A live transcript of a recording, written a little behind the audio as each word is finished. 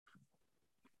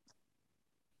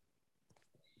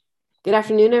Good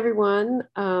afternoon, everyone.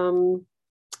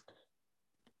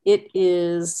 It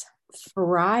is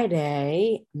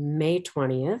Friday, May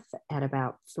 20th at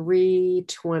about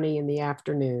 3:20 in the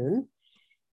afternoon.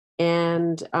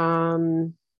 And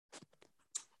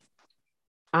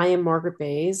I am Margaret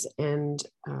Bays, and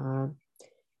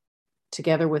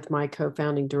together with my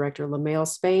co-founding director, LaMail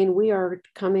Spain, we are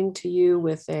coming to you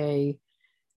with a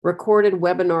recorded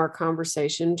webinar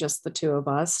conversation, just the two of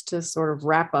us, to sort of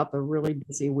wrap up a really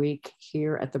busy week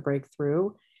here at the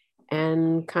Breakthrough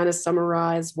and kind of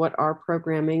summarize what our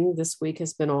programming this week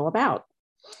has been all about.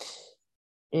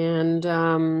 And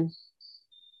how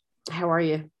are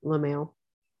you, LaMail?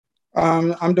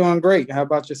 I'm doing great. How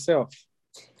about yourself?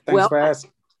 Thanks Well, for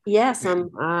asking. yes, I'm.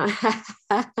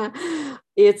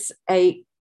 It's a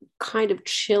kind of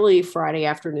chilly Friday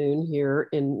afternoon here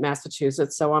in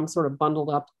Massachusetts, so I'm sort of bundled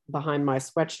up behind my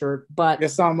sweatshirt. But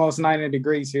It's almost 90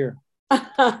 degrees here.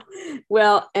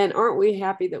 well, and aren't we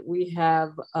happy that we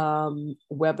have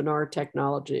webinar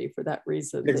technology for that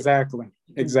reason? Exactly.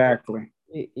 Exactly.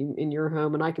 In your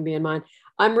home and I can be in mine.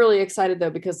 I'm really excited though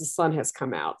because the sun has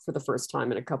come out for the first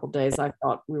time in a couple of days. I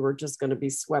thought we were just going to be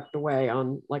swept away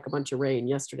on like a bunch of rain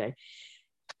yesterday.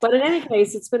 But in any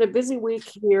case, it's been a busy week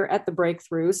here at the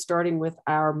Breakthrough, starting with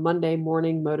our Monday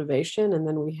morning motivation, and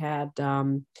then we had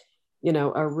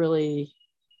a really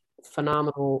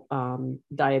phenomenal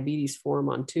diabetes forum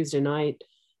on Tuesday night.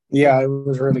 And Yeah, it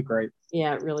was really great.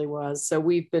 yeah, it really was. So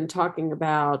we've been talking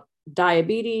about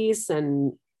diabetes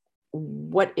and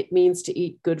what it means to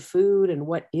eat good food and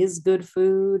what is good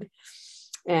food,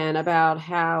 and about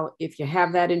how if you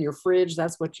have that in your fridge,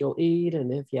 that's what you'll eat.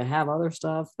 And if you have other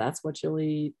stuff, that's what you'll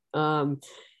eat.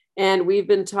 And we've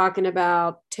been talking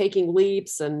about taking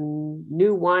leaps and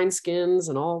new wineskins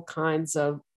and all kinds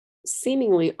of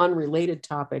seemingly unrelated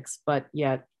topics, but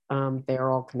yet they're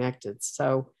all connected.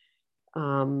 So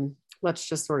let's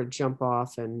just sort of jump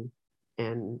off and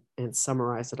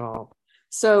summarize it all.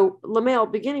 So, LaMail,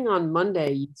 beginning on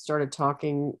Monday, you started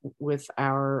talking with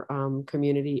our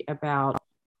community about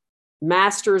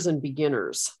masters and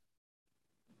beginners.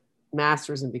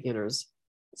 Masters and beginners.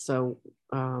 So,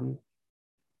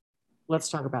 let's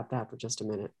talk about that for just a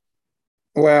minute.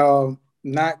 Well,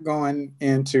 not going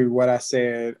into what I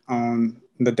said on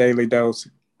the Daily Dose.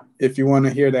 If you want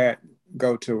to hear that,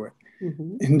 go to it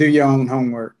and do your own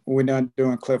homework. We're not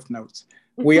doing Cliff Notes.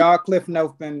 We are Cliff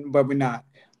Noting, but we're not.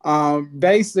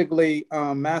 Basically,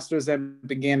 masters and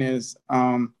beginners.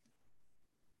 I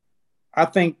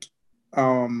think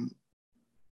um,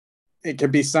 it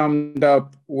could be summed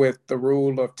up with the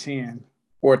rule of 10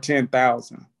 or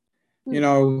 10,000.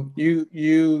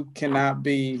 You cannot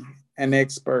be an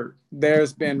expert.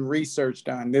 There's been research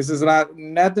done. This is not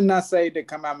nothing I say that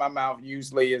come out of my mouth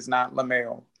usually is not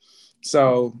LaMail.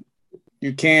 So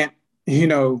you can't,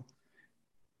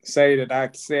 say that I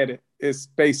said it. It's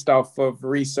based off of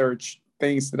research,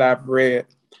 things that I've read.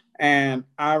 And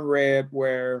I read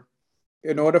where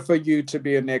in order for you to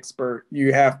be an expert,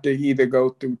 you have to either go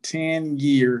through 10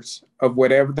 years of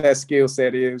whatever that skill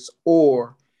set is,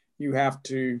 or you have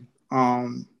to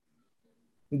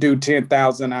do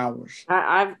 10,000 hours.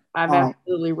 I've Um,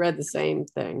 absolutely read the same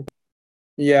thing.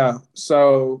 yeah.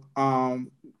 So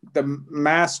the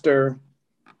master,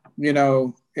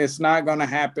 it's not going to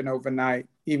happen overnight,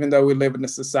 even though we live in a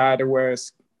society where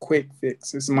it's quick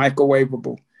fix, it's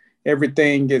microwavable.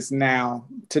 Everything is now,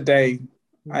 today,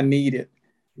 I need it.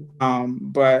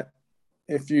 But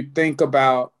if you think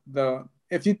about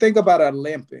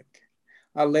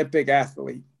Olympic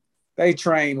athlete, they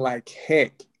train like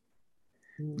heck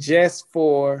just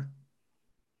for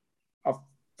a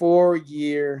 4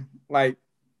 year, like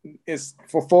it's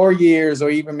for 4 years or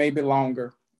even maybe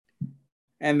longer.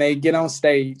 And they get on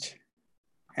stage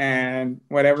and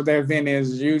whatever their event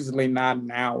is usually not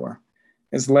an hour.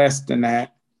 It's less than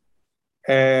that.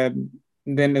 And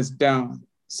then it's done.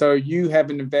 So you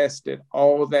have invested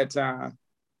all that time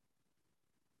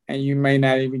and you may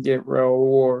not even get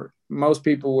reward. Most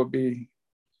people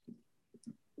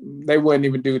they wouldn't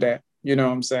even do that. You know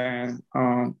what I'm saying?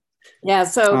 Yeah.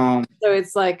 So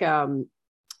it's like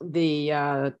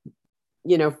the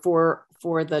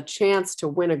for the chance to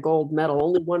win a gold medal,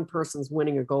 only one person's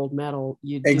winning a gold medal.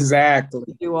 Exactly.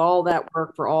 You do all that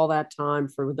work for all that time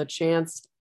for the chance,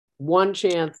 one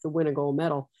chance to win a gold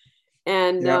medal.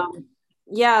 And Yep.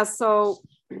 yeah, so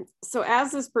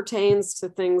as this pertains to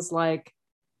things like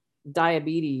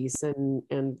diabetes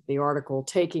and the article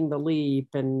taking the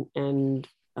leap and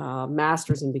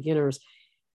masters and beginners,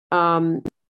 um,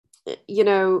 you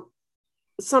know,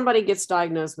 somebody gets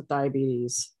diagnosed with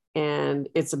diabetes and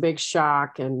it's a big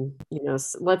shock. And,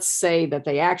 let's say that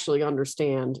they actually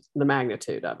understand the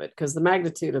magnitude of it, because the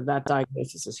magnitude of that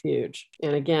diagnosis is huge.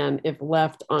 And again, if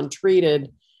left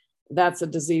untreated, that's a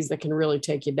disease that can really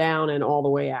take you down and all the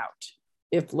way out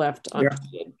if left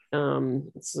untreated.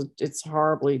 It's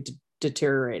horribly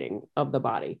deteriorating of the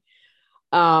body.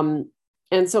 And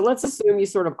so let's assume you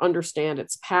sort of understand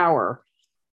its power.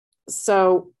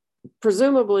 So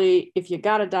presumably, if you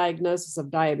got a diagnosis of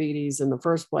diabetes in the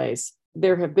first place,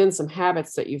 there have been some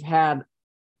habits that you've had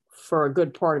for a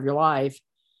good part of your life,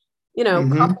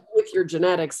 coupled with your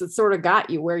genetics, that sort of got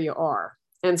you where you are.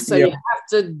 And so you have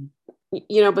to,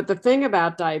 but the thing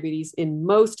about diabetes in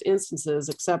most instances,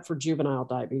 except for juvenile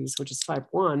diabetes, which is type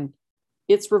 1,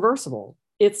 it's reversible.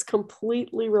 It's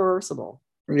completely reversible.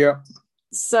 Yeah.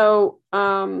 So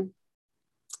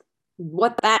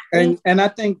what that means. And I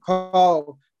think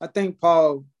Paul,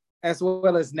 as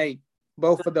well as Nate,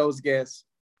 both of those guests,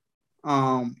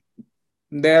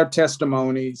 their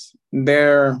testimonies,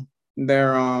 their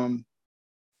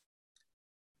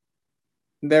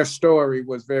story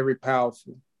was very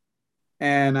powerful.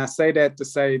 And I say that to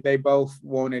say they both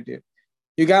wanted it.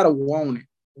 You got to want it.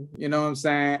 You know what I'm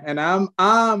saying? And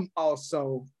I'm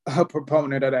also a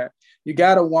proponent of that. You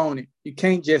got to want it. You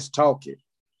can't just talk it.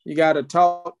 You got to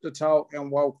talk the talk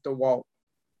and walk the walk.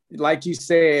 Like you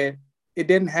said, it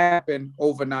didn't happen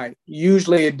overnight.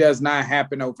 Usually it does not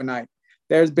happen overnight.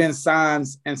 There's been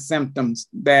signs and symptoms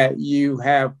that you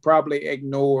have probably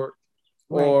ignored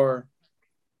or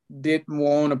didn't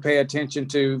want to pay attention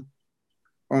to,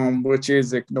 which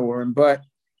is ignoring. But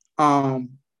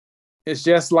it's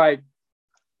just like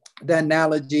the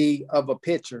analogy of a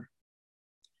pitcher.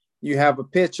 You have a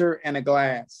pitcher and a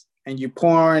glass, and you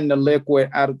pouring the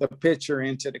liquid out of the pitcher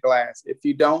into the glass. If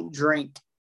you don't drink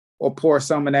or pour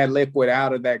some of that liquid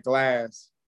out of that glass,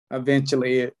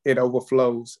 eventually it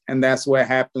overflows. And that's what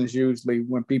happens usually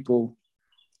when people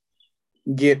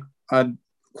get a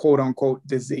quote unquote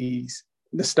disease.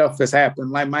 The stuff that's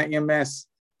happened, like my MS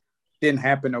didn't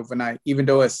happen overnight, even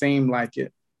though it seemed like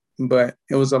it. But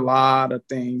it was a lot of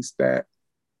things that,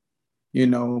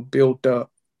 built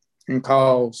up and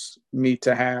caused me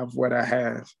to have what I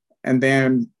have. And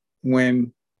then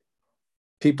when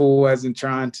people wasn't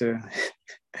trying to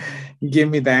give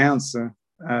me the answer,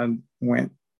 I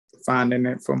went finding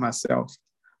it for myself.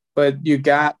 But you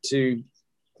got to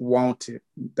want it.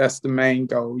 That's the main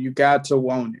goal. You got to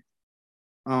want it.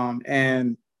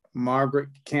 And Margaret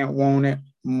can't want it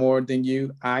more than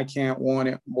you. I can't want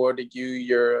it more than you.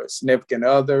 Your significant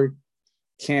other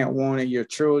can't want it. Your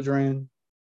children,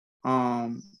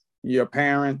 your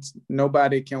parents,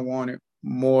 nobody can want it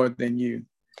more than you.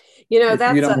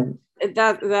 That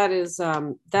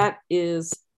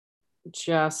is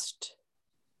just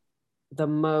the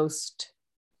most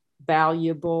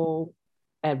valuable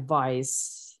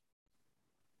advice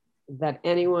that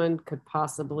anyone could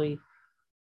possibly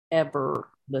ever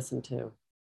listen to,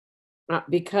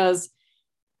 because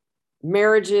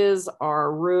marriages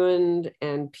are ruined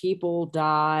and people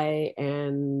die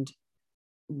and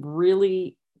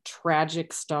really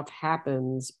tragic stuff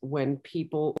happens when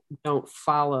people don't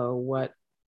follow what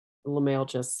LaMail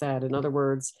just said. In other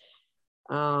words,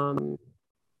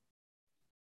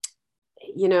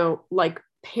 like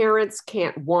parents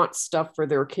can't want stuff for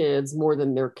their kids more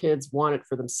than their kids want it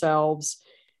for themselves.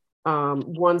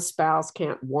 One spouse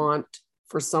can't want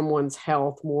for someone's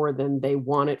health more than they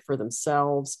want it for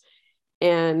themselves.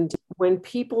 And when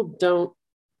people don't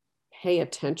pay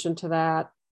attention to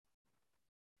that,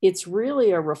 it's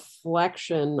really a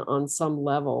reflection on some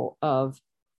level of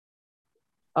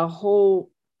a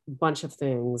whole bunch of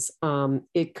things.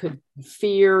 It could be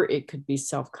fear, it could be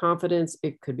self-confidence,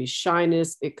 it could be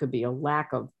shyness, it could be a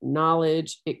lack of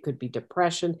knowledge, it could be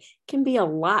depression. It can be a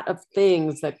lot of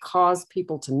things that cause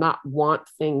people to not want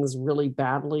things really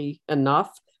badly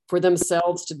enough for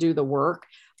themselves to do the work.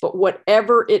 But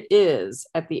whatever it is,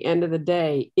 at the end of the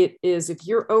day, it is, if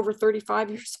you're over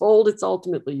 35 years old, it's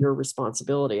ultimately your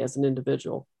responsibility as an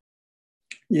individual.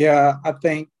 Yeah, I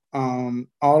think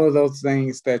all of those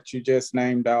things that you just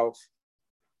named off,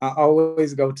 I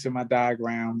always go to my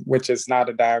diagram, which is not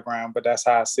a diagram, but that's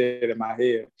how I see it in my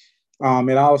head.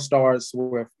 It all starts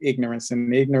with ignorance,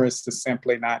 and ignorance is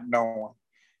simply not knowing.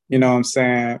 You know what I'm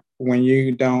saying? When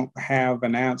you don't have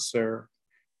an answer,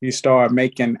 you start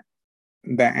making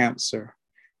the answer.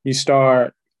 You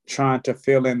start trying to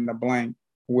fill in the blank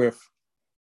with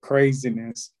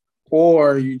craziness,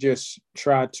 or you just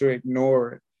try to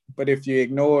ignore it. But if you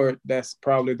ignore it, that's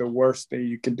probably the worst thing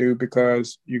you can do,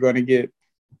 because you're going to get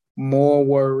more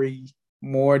worry,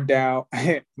 more doubt,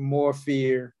 more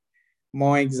fear,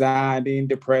 more anxiety and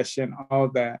depression, all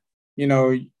that.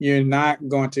 You're not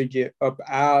going to get up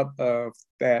out of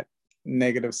that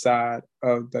negative side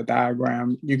of the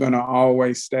diagram. You're going to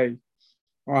always stay.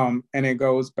 And it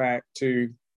goes back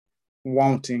to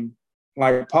wanting.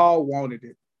 Like Paul wanted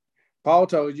it. Paul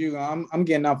told you, I'm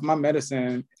getting off my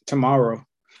medicine tomorrow.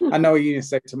 I know he didn't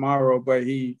say tomorrow, but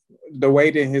the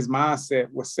way that his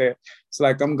mindset was set, it's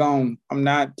like, I'm gone. I'm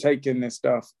not taking this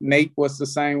stuff. Nate was the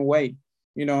same way.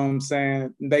 You know what I'm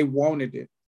saying? They wanted it,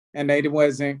 and they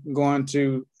wasn't going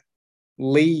to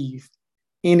leave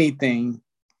anything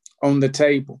on the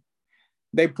table.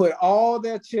 They put all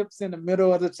their chips in the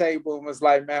middle of the table and was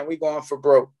like, man, we going for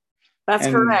broke. That's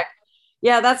correct.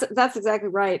 Yeah, that's exactly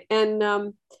right. And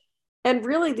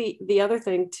really the other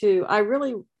thing too, I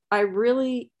really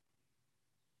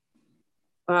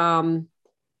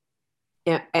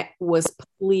was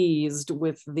pleased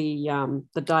with the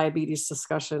diabetes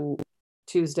discussion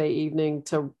Tuesday evening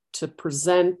to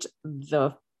present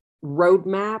the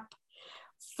roadmap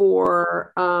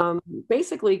for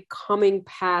basically coming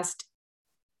past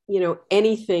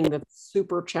anything that's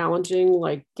super challenging,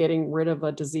 like getting rid of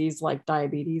a disease like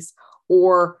diabetes,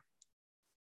 or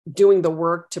doing the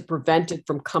work to prevent it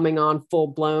from coming on full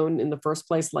blown in the first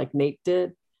place, like Nate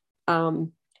did,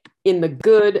 in the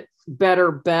good,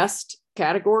 better, best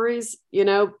categories,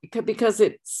 because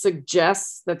it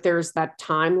suggests that there's that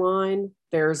timeline.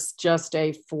 There's just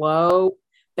a flow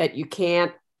that you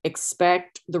can't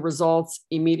expect the results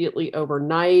immediately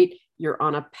overnight. You're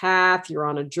on a path, you're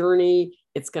on a journey.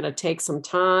 It's going to take some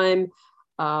time.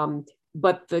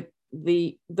 But the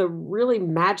really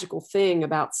magical thing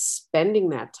about spending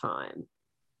that time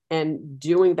and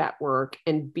doing that work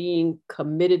and being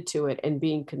committed to it and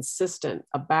being consistent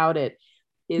about it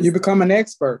is you become an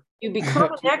expert. You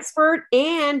become an expert,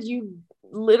 and you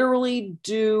literally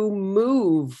do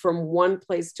move from one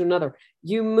place to another.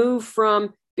 You move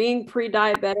from being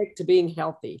pre-diabetic to being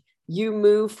healthy. You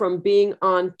move from being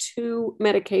on 2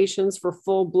 medications for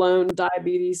full-blown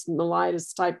diabetes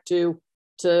mellitus type 2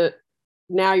 to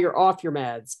now you're off your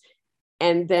meds.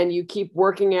 And then you keep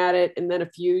working at it. And then a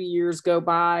few years go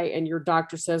by and your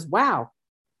doctor says, wow,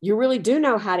 you really do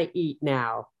know how to eat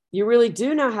now. You really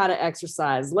do know how to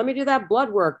exercise. Let me do that blood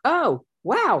work. Oh,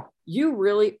 wow, you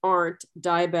really aren't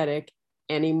diabetic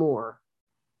anymore.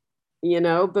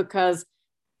 Because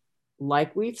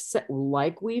like we've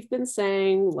been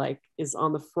saying, like is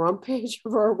on the front page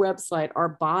of our website, our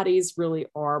bodies really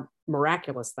are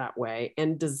miraculous that way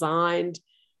and designed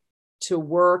to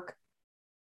work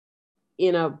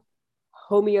in a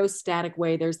homeostatic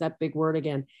way. There's that big word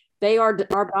again.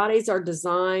 Our bodies are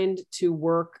designed to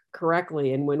work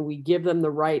correctly. And when we give them the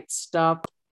right stuff,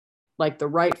 like the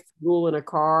right fuel in a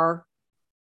car,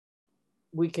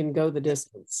 we can go the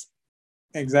distance.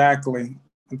 Exactly.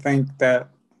 I think that,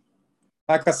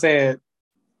 like I said,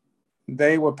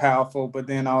 they were powerful, but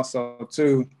then also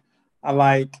too,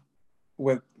 I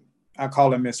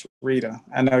call her Miss Rita.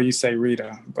 I know you say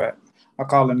Rita, but I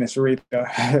call her Miss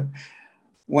Rita.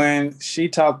 When she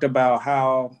talked about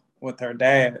how with her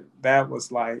dad, that was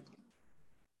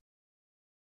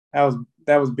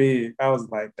big. I was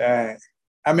like, dang.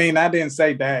 I mean, I didn't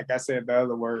say dag. I said the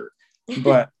other word,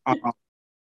 but I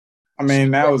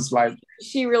mean, that was like,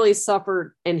 she really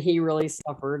suffered and he really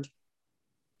suffered.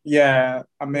 Yeah,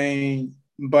 I mean,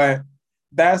 but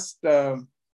that's the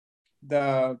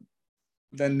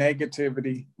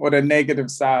negativity or the negative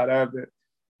side of it,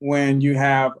 when you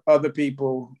have other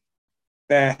people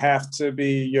that have to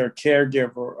be your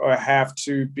caregiver or have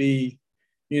to be,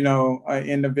 an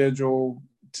individual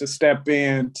to step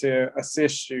in to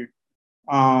assist you.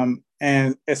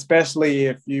 And especially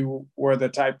if you were the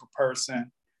type of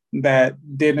person that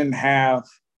didn't have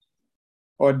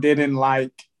or didn't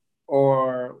like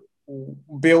or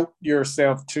built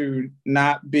yourself to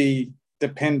not be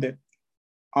dependent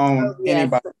on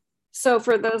anybody. So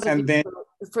for those of you,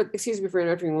 excuse me for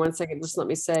interrupting 1 second, just let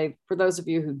me say, for those of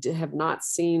you who have not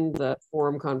seen the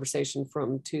forum conversation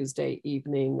from Tuesday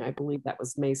evening, I believe that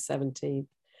was May 17th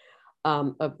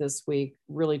of this week,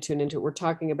 really tune into it. We're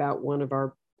talking about one of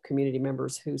our community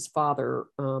members whose father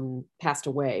passed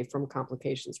away from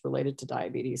complications related to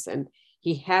diabetes. And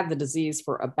he had the disease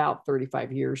for about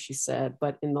 35 years, she said,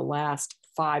 but in the last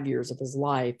 5 years of his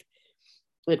life,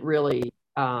 it really...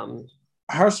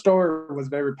 her story was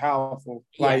very powerful.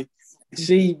 Like,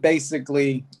 she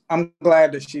basically, I'm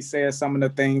glad that she said some of the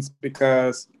things,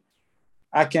 because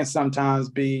I can sometimes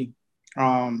be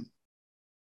in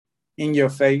your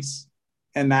face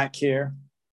and not care.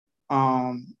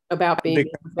 About being in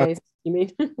your face, you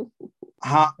mean?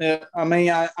 I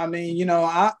mean, I'm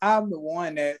the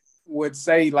one that would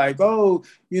say like, oh,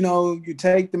 you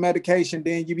take the medication,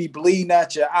 then you be bleeding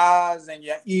out your eyes and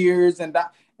your ears. And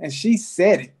she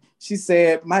said it. She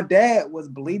said, my dad was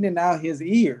bleeding out his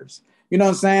ears. You know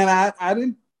what I'm saying? I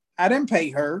didn't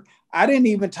pay her. I didn't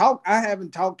even talk. I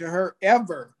haven't talked to her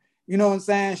ever. You know what I'm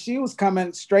saying? She was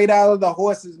coming straight out of the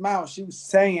horse's mouth. She was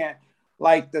saying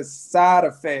like the side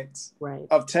effects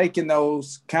of taking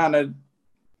those kind of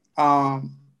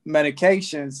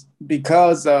medications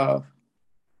because of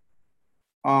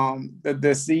the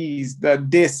disease, the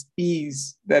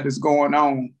dis-ease that is going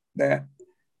on that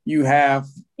you have.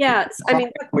 Yes, I mean,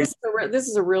 this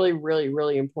is a really, really,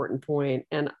 really important point.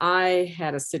 And I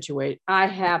have a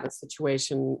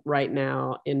situation right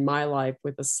now in my life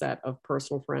with a set of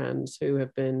personal friends who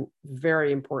have been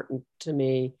very important to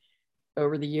me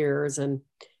over the years. And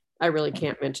I really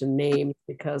can't mention names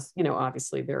because,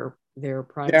 obviously they're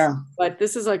private. Yeah. But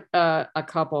this is a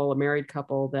couple, a married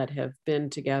couple that have been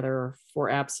together for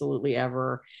absolutely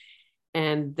ever.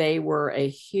 And they were a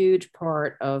huge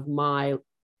part of my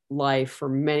life for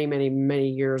many, many, many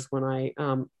years when I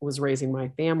was raising my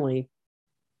family.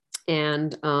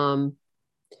 And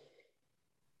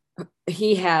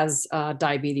he has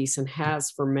diabetes and has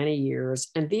for many years.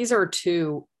 And these are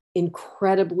two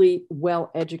incredibly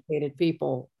well-educated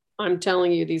people. I'm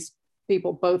telling you, these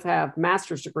people both have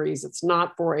master's degrees. It's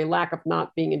not for a lack of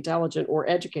not being intelligent or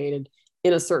educated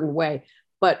in a certain way,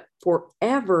 but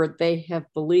forever they have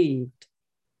believed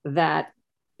that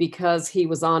because he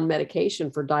was on medication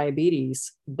for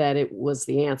diabetes, that it was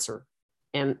the answer.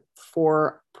 And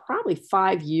for probably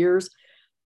 5 years,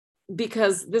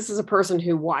 because this is a person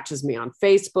who watches me on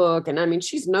Facebook. And I mean,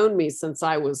 she's known me since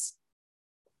I was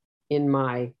in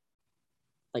my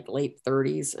late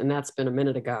 30s. And that's been a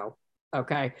minute ago.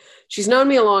 Okay. She's known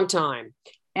me a long time.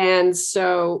 And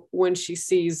so when she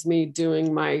sees me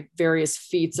doing my various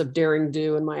feats of daring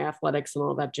do and my athletics and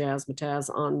all that jazz matazz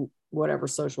on whatever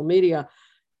social media,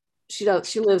 she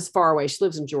lives far away. She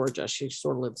lives in Georgia. She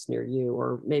sort of lives near you,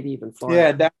 or maybe even far.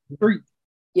 Yeah, down the street.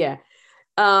 Yeah.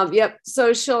 Yep.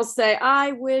 So she'll say,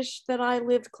 I wish that I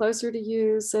lived closer to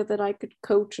you so that I could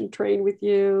coach and train with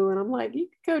you. And I'm like, you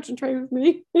can coach and train with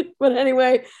me. But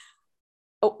anyway,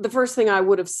 the first thing I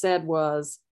would have said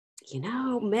was,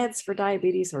 meds for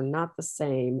diabetes are not the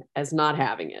same as not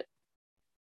having it.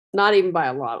 Not even by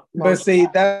a lot. But see,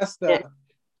 that's the thing.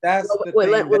 Let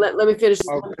me finish.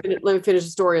 Okay. Let me finish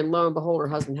the story. And lo and behold, her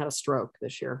husband had a stroke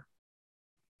this year.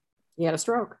 He had a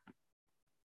stroke.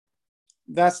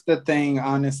 That's the thing,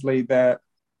 honestly, that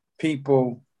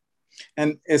people,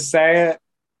 and it's sad,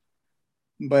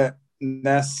 but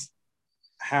that's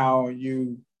how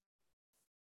you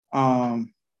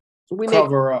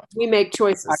cover up. We make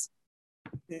choices.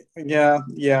 Yeah.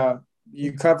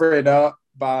 You cover it up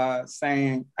by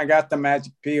saying, I got the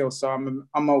magic pill, so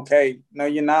I'm okay. No,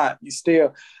 you're not. You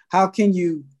still, how can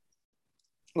you,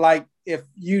 if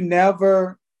you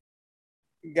never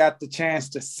got the chance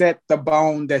to set the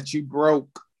bone that you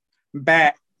broke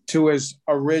back to its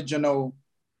original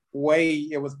way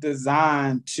it was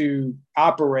designed to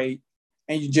operate,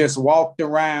 and you just walked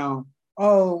around,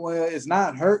 oh, well, it's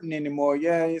not hurting anymore.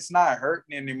 Yeah, it's not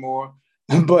hurting anymore.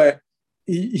 But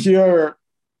your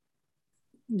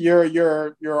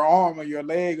arm or your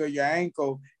leg or your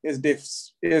ankle is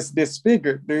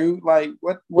disfigured, dude. Like,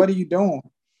 what are you doing?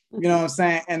 You know what I'm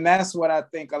saying? And that's what I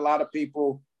think a lot of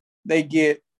people, they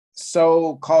get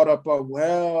so caught up of,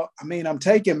 well, I mean, I'm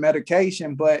taking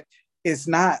medication, but it's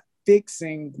not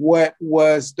fixing what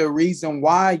was the reason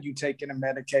why you taking a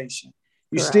medication.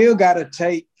 You still got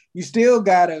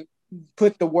to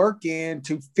put the work in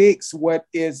to fix what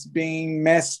is being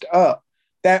messed up.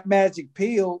 That magic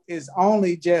pill is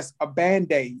only just a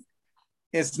Band-Aid.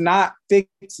 It's not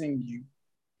fixing you.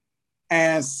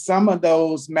 And some of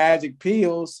those magic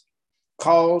pills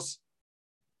cause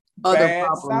other bad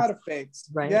problems. Side effects.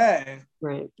 Right. Yeah.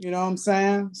 Right. You know what I'm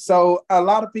saying? So a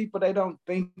lot of people, they don't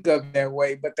think of it that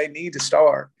way, but they need to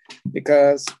start,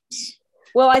 because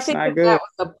I think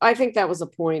that was a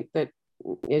point that,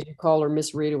 as you call her,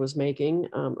 Miss Rita was making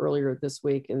earlier this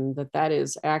week, and that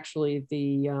is actually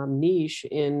the niche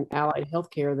in allied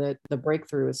healthcare that the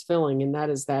breakthrough is filling, and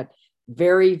that is that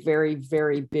very, very,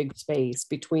 very big space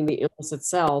between the illness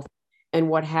itself and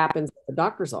what happens at the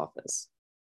doctor's office,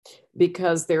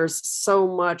 because there's so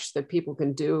much that people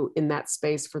can do in that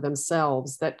space for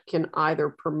themselves that can either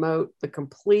promote the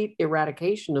complete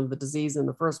eradication of the disease in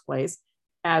the first place,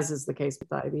 as is the case with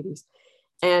diabetes,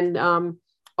 and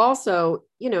also,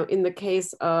 in the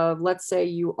case of, let's say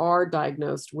you are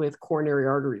diagnosed with coronary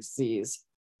artery disease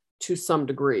to some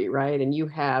degree, right? And you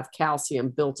have calcium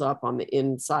built up on the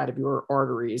inside of your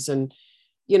arteries, and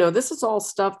this is all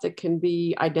stuff that can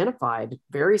be identified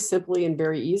very simply and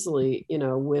very easily,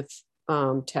 with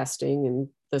testing and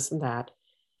this and that.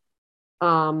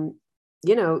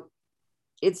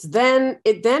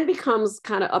 It then becomes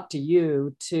kind of up to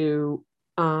you to,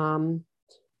 and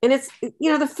it's,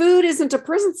 the food isn't a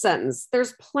prison sentence.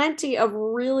 There's plenty of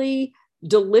really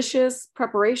delicious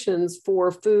preparations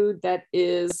for food that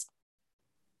is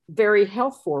very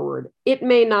health forward. It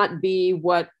may not be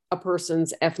what a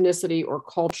person's ethnicity or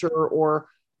culture or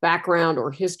background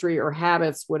or history or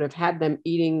habits would have had them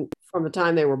eating from the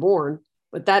time they were born,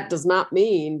 but that does not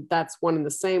mean that's one and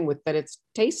the same with that it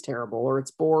tastes terrible or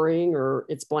it's boring or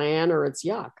it's bland or it's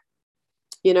yuck.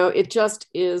 It just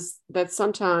is that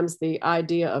sometimes the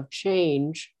idea of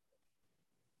change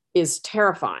is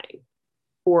terrifying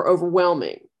or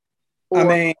overwhelming.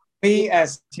 We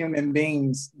as human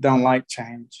beings don't like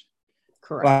change.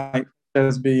 Correct. Like,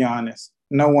 just be honest.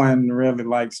 No one really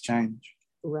likes change.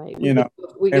 Right.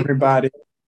 Everybody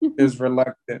is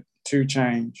reluctant to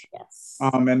change. Yes.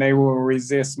 And they will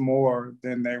resist more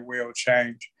than they will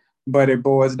change. But it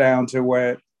boils down to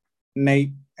what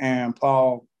Nate and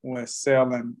Paul was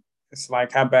selling. It's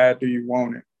like, how bad do you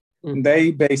want it? Mm-hmm.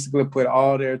 They basically put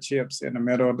all their chips in the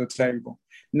middle of the table.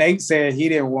 Nate said he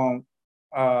didn't want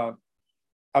a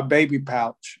baby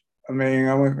pouch. I mean,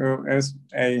 at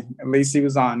least he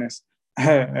was honest.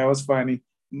 That was funny.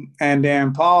 And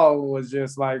then Paul was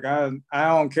just like, I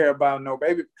don't care about no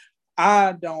baby.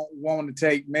 I don't want to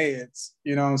take meds.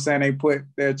 You know what I'm saying? They put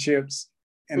their chips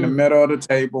in the middle of the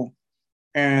table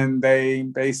and they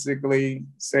basically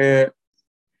said,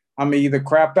 I'm either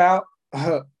crap out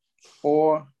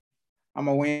or I'm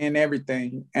going to win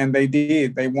everything. And they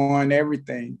did. They won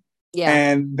everything. Yeah.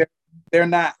 And they're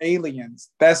not aliens.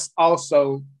 That's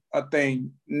also a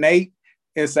thing. Nate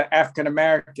is an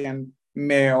African-American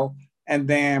male. And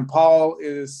then Paul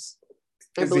is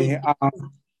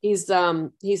he's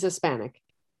Hispanic.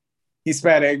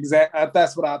 Hispanic, exactly.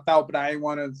 That's what I thought, but I didn't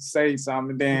want to say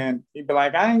something. Then he'd be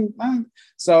like, I ain't.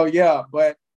 So yeah,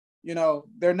 but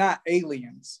they're not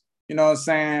aliens. You know what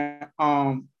I'm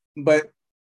saying? But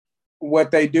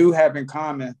what they do have in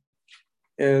common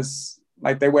is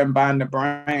like they weren't buying the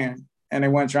brand and they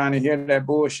weren't trying to hear that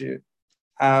bullshit.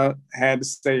 I had to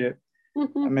say it.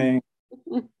 I mean,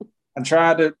 I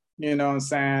tried to,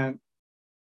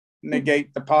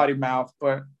 negate the potty mouth,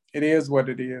 but it is what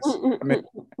it is. I mean,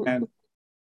 and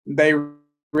they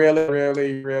really,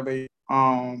 really, really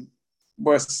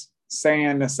was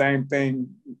saying the same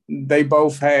thing. They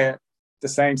both had the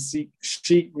same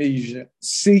sheet music.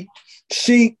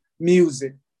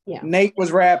 Yeah. Nate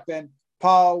was rapping,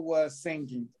 Paul was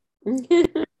singing. And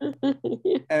it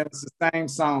was the same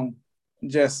song,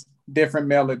 just different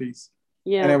melodies.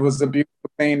 Yeah. And it was a beautiful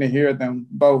thing to hear them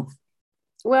both.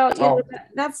 Well,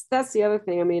 that's the other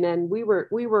thing. I mean, and we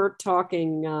were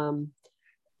talking,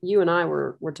 you and I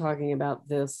were talking about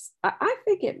this. I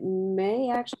think it may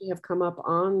actually have come up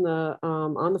on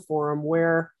the forum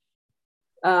where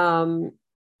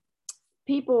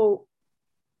people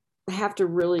have to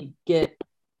really get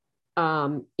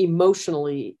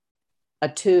emotionally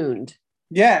attuned.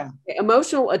 Yeah.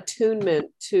 Emotional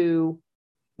attunement to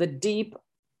the deep,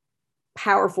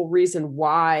 powerful reason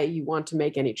why you want to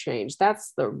make any change.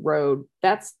 That's the road.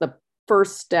 That's the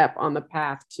first step on the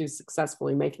path to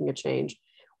successfully making a change.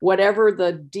 Whatever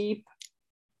the deep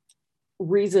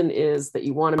reason is that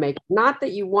you want to make, not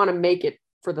that you want to make it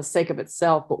for the sake of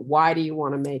itself, but why do you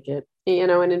want to make it?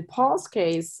 And in Paul's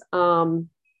case,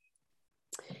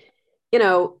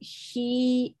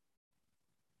 he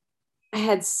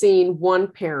had seen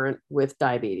one parent with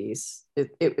diabetes.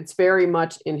 It's very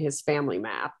much in his family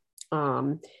map.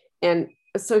 And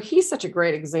so he's such a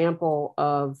great example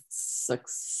of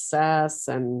success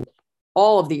and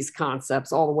all of these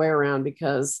concepts all the way around,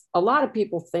 because a lot of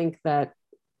people think that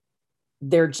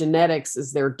their genetics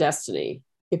is their destiny.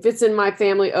 If it's in my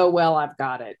family, oh, well, I've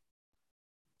got it.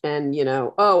 And,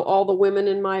 all the women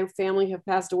in my family have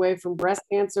passed away from breast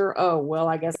cancer. Oh, well,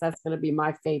 I guess that's going to be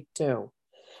my fate too.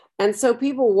 And so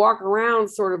people walk around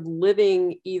sort of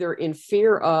living either in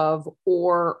fear of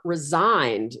or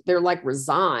resigned. They're like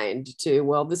resigned to,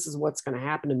 well, this is what's going to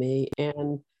happen to me.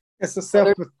 And it's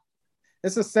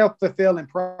a self-fulfilling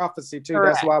prophecy too.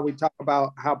 Correct. That's why we talk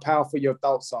about how powerful your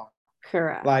thoughts are.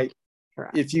 Correct. Like,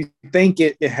 if you think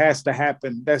it has to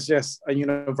happen. That's just a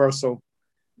universal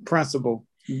principle.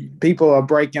 People are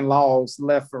breaking laws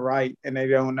left or right, and they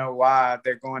don't know why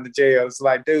they're going to jail. It's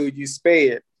like, dude, you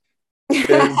sped.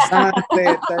 The sign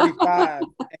said 35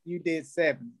 and you did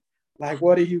 7. Like,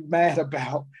 what are you mad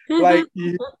about? Like,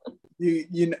 but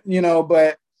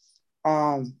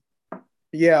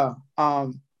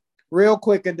real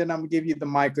quick, and then I'm gonna give you the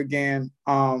mic again.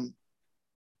 I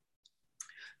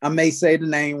may say the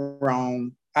name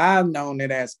wrong. I've known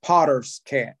it as Potter's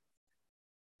cat.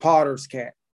 Potter's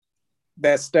cat.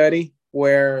 That study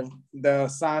where the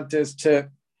scientist took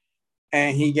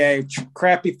and he gave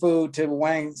crappy food to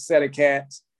one set of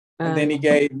cats, and then he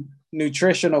gave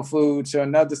nutritional food to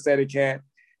another set of cats.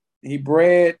 He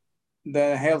bred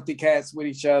the healthy cats with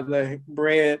each other,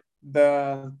 bred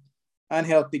the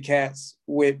unhealthy cats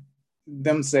with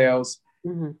themselves.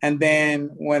 Mm-hmm. And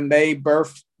then when they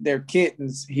birthed their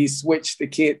kittens, he switched the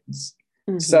kittens.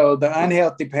 Mm-hmm. So the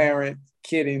unhealthy parent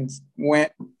kittens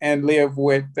went and lived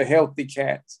with the healthy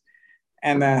cats,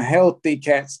 and the healthy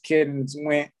cats kittens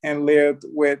went and lived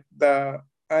with the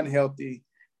unhealthy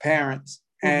parents.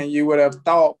 Mm-hmm. And you would have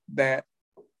thought that,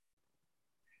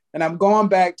 and I'm going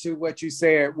back to what you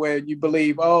said, where you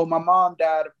believe, oh, my mom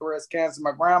died of breast cancer,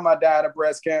 my grandma died of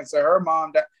breast cancer, her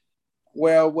mom died.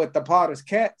 Well, what the Potter's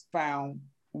cat found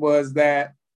was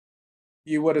that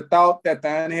you would have thought that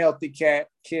the unhealthy cat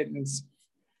kittens,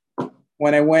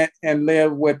 when they went and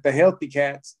lived with the healthy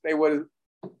cats, they would have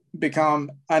become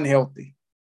unhealthy.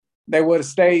 They would have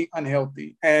stayed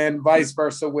unhealthy, and vice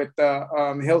versa with the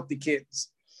healthy kittens.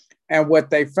 And what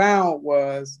they found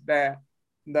was that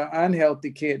the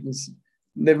unhealthy kittens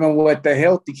living with the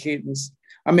healthy kittens,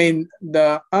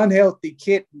 the unhealthy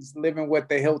kittens living with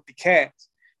the healthy cats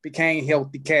became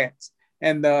healthy cats,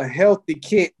 and the healthy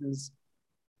kittens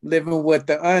living with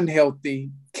the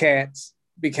unhealthy cats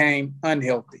became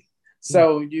unhealthy.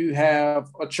 So you have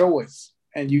a choice,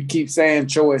 and you keep saying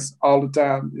choice all the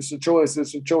time. It's a choice.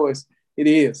 It's a choice. It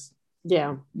is.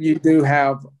 Yeah. You do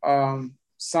have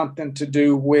something to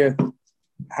do with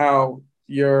how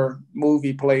your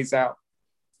movie plays out.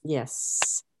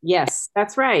 Yes. Yes,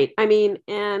 that's right. And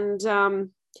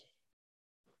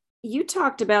you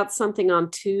talked about something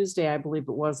on Tuesday, I believe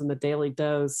it was, in the Daily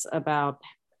Dose, about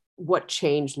what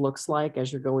change looks like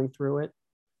as you're going through it.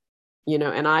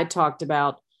 And I talked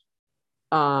about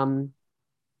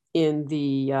in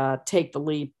the Take the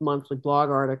Leap monthly blog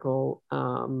article,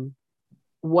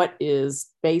 what is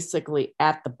basically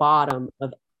at the bottom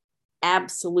of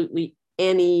absolutely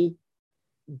any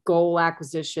goal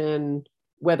acquisition,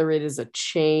 whether it is a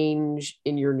change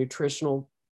in your nutritional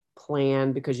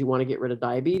plan because you want to get rid of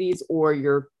diabetes, or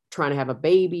you're trying to have a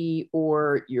baby,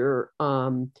 or you're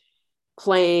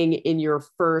playing in your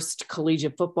first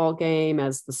collegiate football game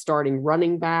as the starting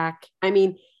running back.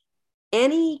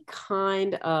 Any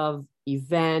kind of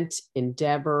event,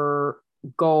 endeavor,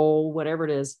 goal, whatever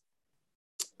it is,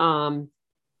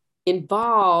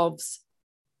 involves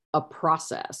a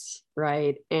process,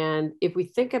 right? And if we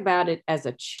think about it as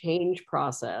a change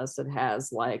process, it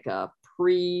has like a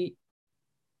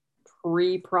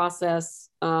pre-process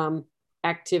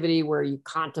activity where you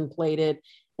contemplate it,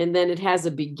 and then it has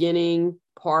a beginning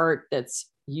part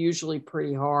that's usually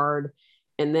pretty hard,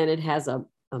 and then it has a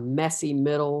messy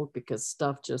middle because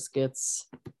stuff just gets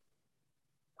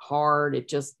hard. It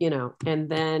just, and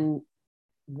then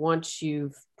once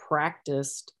you've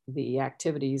practiced the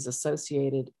activities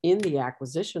associated in the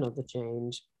acquisition of the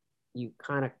change, you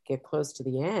kind of get close to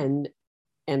the end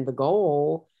and the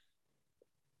goal,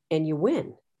 and you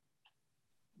win.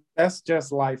 That's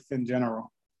just life in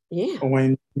general. Yeah.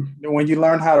 When you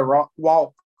learn how to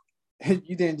walk,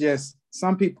 you didn't just,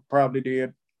 some people probably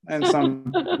did, and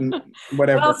some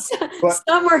whatever. Well,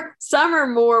 some are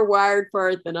more wired for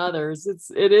it than others.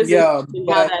 It is how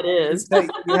that is.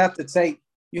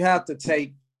 you have to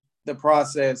take the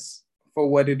process for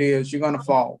what it is. You're gonna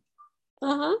fall,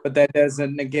 but that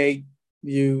doesn't negate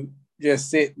you just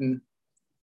sitting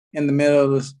in the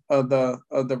middle of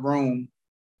the room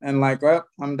and like, oh,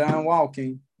 I'm done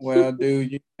walking. Well,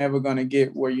 dude, you're never gonna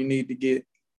get where you need to get,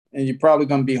 and you're probably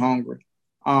gonna be hungry.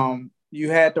 You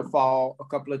had to fall a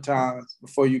couple of times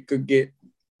before you could get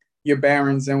your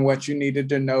bearings and what you needed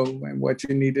to know and what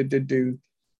you needed to do,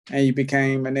 and you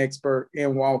became an expert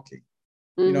in walking.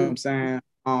 Mm-hmm. You know what I'm saying?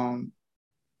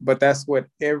 But that's what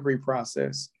every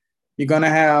process. You're gonna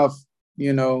have,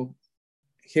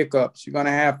 hiccups. You're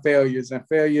gonna have failures, and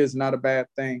failure is not a bad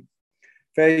thing.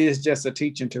 Failure is just a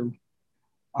teaching tool,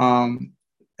 and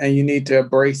you need to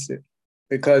embrace it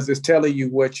because it's telling you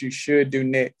what you should do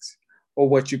next or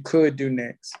what you could do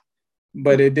next.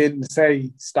 But it didn't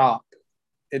say stop.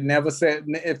 It never said,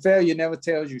 failure never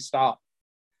tells you stop.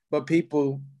 But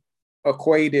people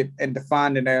equate it and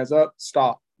define it as up,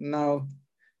 stop. No,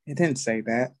 it didn't say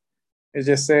that. It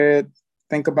just said,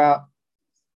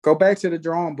 go back to the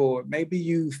drawing board. Maybe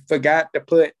you forgot to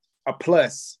put a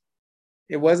plus.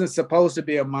 It wasn't supposed to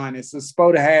be a minus. It's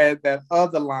supposed to have that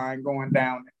other line going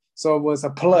down. So it was a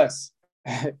plus.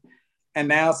 And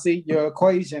now see your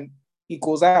equation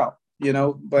equals out,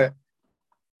 but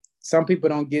some people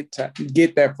don't get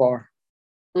that far.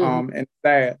 And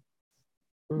sad.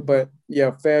 But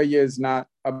yeah, failure is not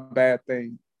a bad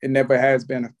thing. It never has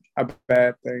been a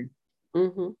bad thing.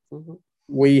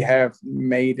 We have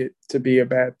made it to be a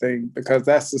bad thing because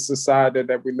that's the society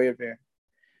that we live in.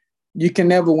 You can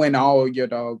never win all your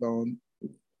doggone.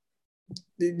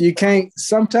 You can't.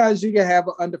 Sometimes you can have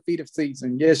an undefeated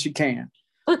season. Yes, you can.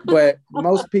 But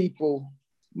most people,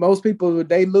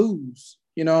 they lose.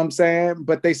 You know what I'm saying?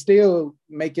 But they still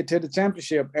make it to the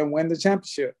championship and win the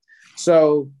championship.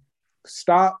 So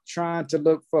stop trying to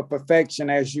look for perfection,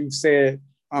 as you said,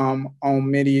 on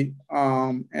many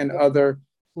and other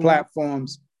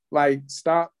platforms. Like,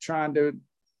 stop trying to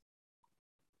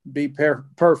be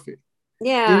perfect.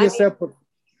 Yeah. Give yourself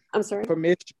I'm sorry.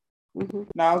 Permission.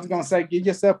 No, I was going to say, give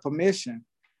yourself permission,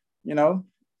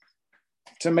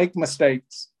 to make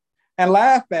mistakes and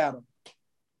laugh at them.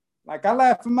 Like, I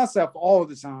laugh at myself all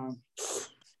the time.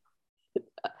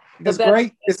 It's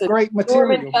great. It's great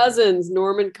material.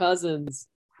 Norman Cousins.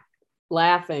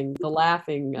 The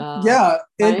laughing. Yeah,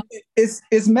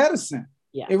 it's medicine.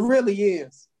 Yeah, it really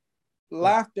is.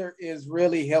 Laughter is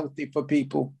really healthy for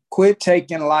people. Quit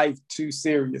taking life too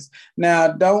serious. Now,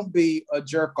 don't be a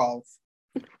jerk off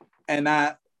and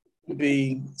not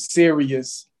be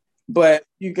serious. But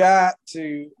you got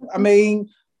to, I mean,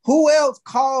 who else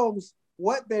calls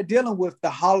what they're dealing with the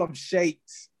Harlem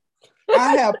Shakes?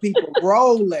 I have people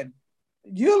rolling.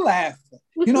 You're laughing.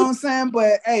 You know what I'm saying?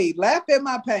 But hey, laugh at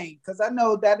my pain, because I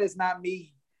know that is not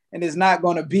me and it's not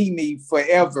going to be me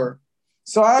forever.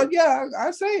 So I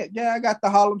say it. Yeah, I got the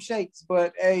Harlem Shakes,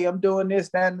 but hey, I'm doing this,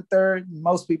 that, and the third.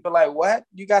 Most people are like, what?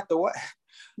 You got the what?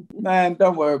 Man,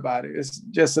 don't worry about it. It's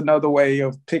just another way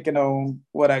of picking on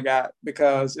what I got,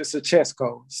 because it's a chess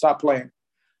code. Stop playing.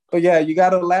 But yeah, you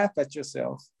got to laugh at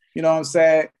yourself. You know what I'm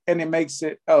saying? And it makes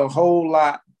it a whole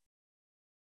lot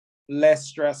less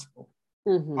stressful.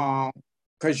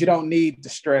 Because you don't need the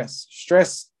stress.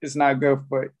 Stress is not good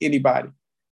for anybody.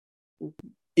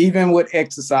 Even with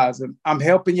exercising, I'm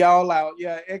helping y'all out.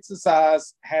 Yeah,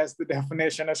 exercise has the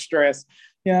definition of stress.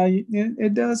 Yeah,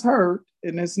 it does hurt,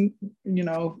 and it's,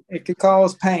 it could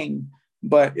cause pain,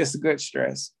 but it's a good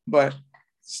stress. But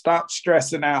stop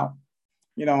stressing out.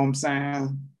 You know what I'm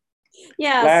saying?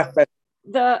 Yeah. Laugh at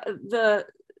the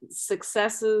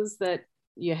successes that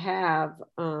you have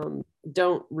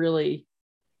don't really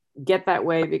get that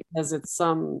way because it's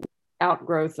some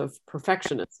outgrowth of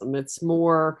perfectionism. It's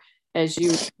more, as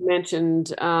you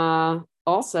mentioned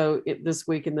also this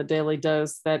week in the Daily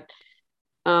Dose, that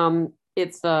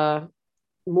it's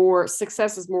more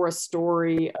success is more a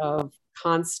story of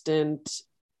constant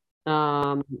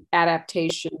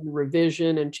adaptation,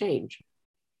 revision, and change,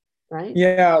 right?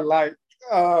 Yeah, like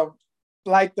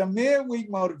the midweek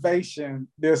motivation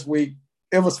this week,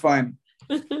 it was funny.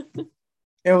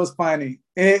 It was funny.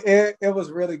 It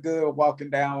was really good walking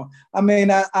down. I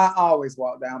mean, I always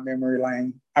walk down memory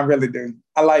lane. I really do.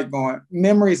 I like going.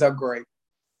 Memories are great.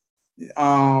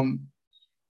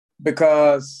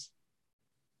 Because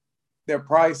they're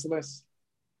priceless,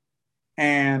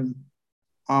 and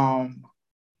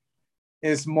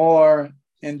it's more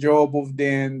enjoyable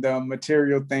than the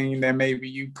material thing that maybe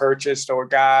you purchased or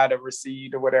got or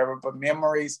received or whatever. But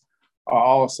memories are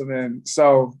awesome. And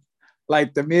so,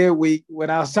 like the midweek, when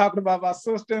I was talking about my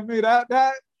sister and me, that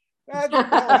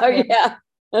was yeah.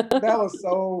 That was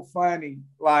so funny.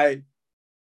 Like,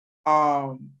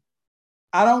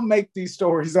 I don't make these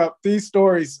stories up. These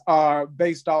stories are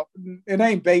based off. It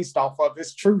ain't based off of.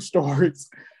 It's true stories.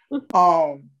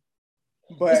 But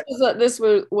this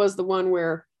was the one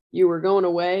where you were going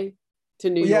away to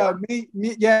New York. Me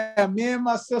and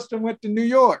my sister went to New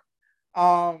York.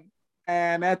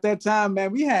 And at that time,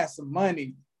 man, we had some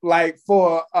money. Like,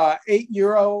 for an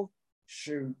 8-year-old,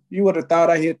 shoot, you would have thought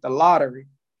I hit the lottery.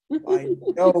 Like,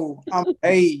 yo, I'm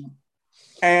paid.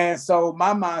 And so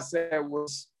my mindset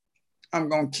was, I'm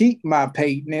going to keep my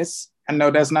paidness. I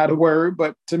know that's not a word,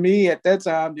 but to me at that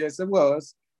time, yes, it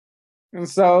was. And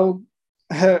so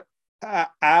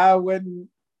I wouldn't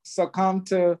succumb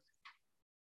to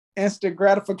instant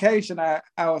gratification. I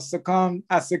succumbed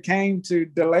to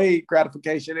delayed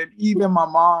gratification. And even my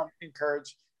mom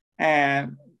encouraged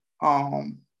and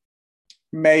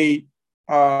made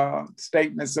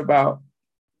statements about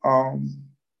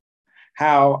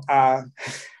how I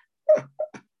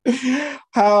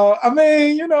how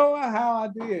I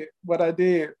did what I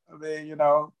did. I mean,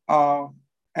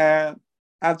 and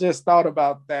I just thought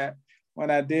about that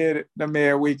when I did the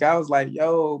midweek. I was like,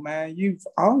 yo, man, you've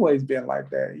always been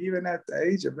like that. Even at the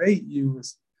age of 8, you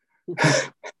was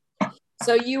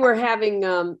So you were having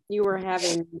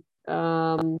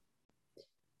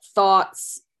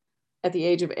thoughts at the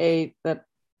age of 8 that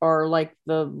are like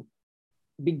the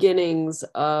beginnings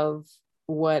of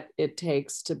what it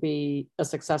takes to be a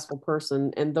successful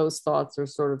person, and those thoughts are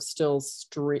sort of still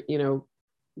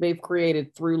they've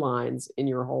created through lines in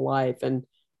your whole life and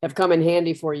have come in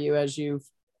handy for you as you've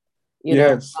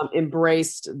Yes.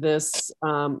 Embraced this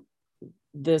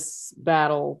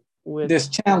battle with This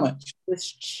challenge.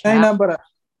 this Ain't challenge. nothing but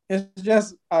it's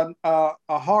just a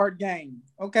hard game.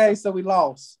 Okay, so we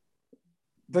lost.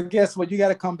 But guess what? You got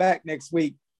to come back next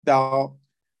week, dog.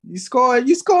 You scored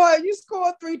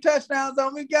 3 touchdowns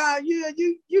on me, guy. Yeah,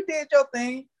 you did your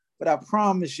thing. But I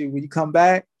promise you, when you come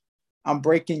back, I'm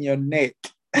breaking your neck.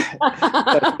 So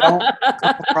don't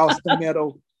come across the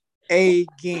middle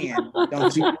again.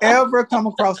 Don't you ever come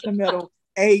across the middle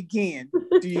again.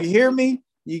 Do you hear me?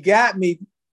 You got me,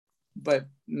 but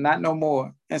not no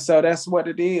more. And so that's what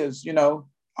it is,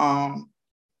 But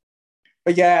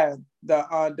yeah,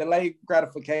 the delayed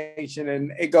gratification,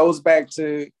 and it goes back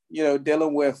to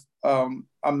dealing with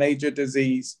a major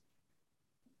disease.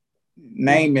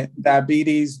 Name it: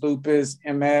 diabetes, lupus,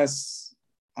 MS,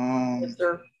 Yes,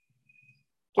 sir.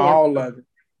 all of it.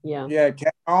 Yeah,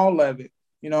 all of it.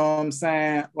 You know what I'm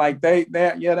saying? Like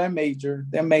they're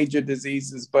major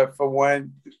diseases, but for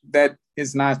one, that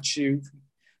is not you.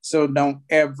 So don't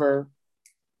ever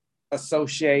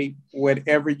associate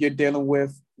whatever you're dealing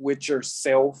with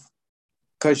yourself,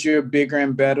 because you're bigger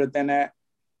and better than that.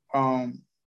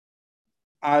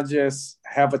 I just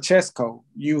have a chest code.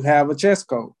 You have a chest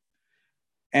code.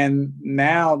 And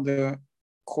now the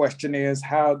question is,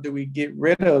 how do we get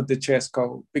rid of the chest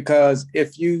code? Because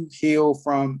if you heal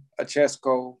from a chest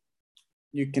code,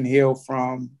 you can heal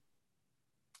from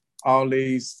all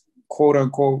these quote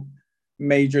unquote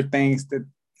major things that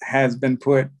has been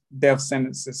put death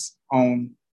sentences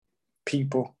on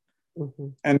people. Mm-hmm.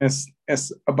 And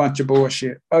it's a bunch of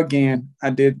bullshit. Again, I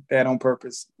did that on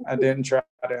purpose. I didn't try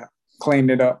to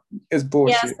clean it up. It's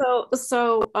bullshit. Yeah,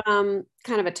 so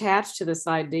kind of attached to this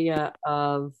idea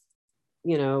of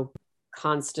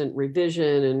constant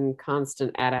revision and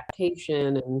constant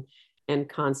adaptation and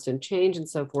constant change and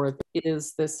so forth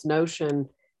is this notion.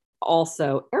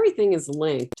 Also, everything is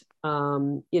linked.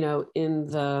 In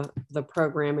the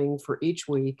programming for each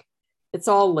week, it's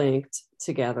all linked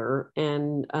together.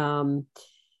 And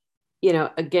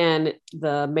again,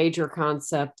 the major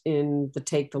concept in the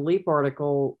Take the Leap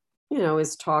article,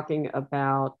 is talking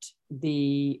about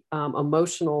the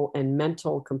emotional and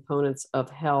mental components of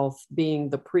health being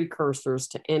the precursors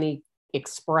to any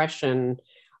expression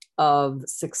of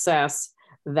success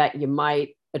that you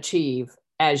might achieve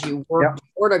as you work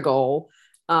toward a goal.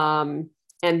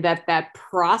 And that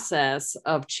process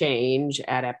of change,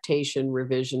 adaptation,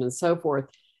 revision, and so forth,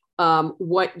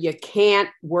 what you can't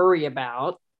worry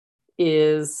about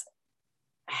is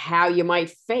how you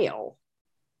might fail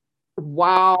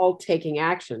while taking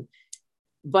action.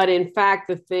 But in fact,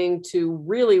 the thing to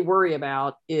really worry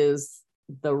about is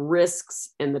the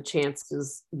risks and the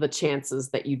chances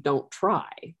that you don't try,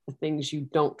 the things you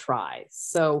don't try.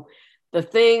 So the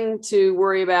thing to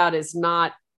worry about is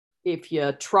not if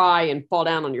you try and fall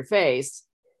down on your face.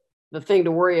 The thing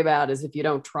to worry about is if you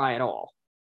don't try at all.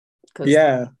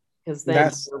 Because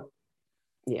then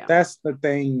that's the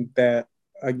thing that,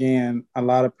 again, a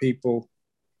lot of people,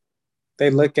 they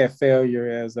look at failure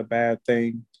as a bad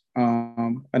thing.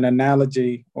 An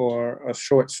analogy or a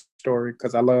short story,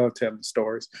 because I love telling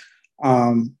stories.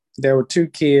 There were 2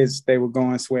 kids, they were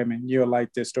going swimming. You'll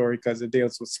like this story because it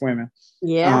deals with swimming.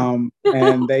 Yeah.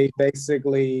 And they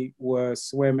basically were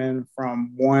swimming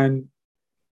from one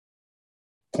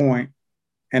point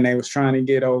and they was trying to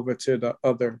get over to the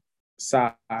other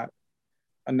side,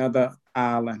 another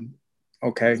island.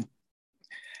 Okay.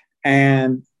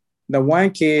 And the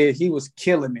one kid, he was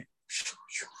killing it.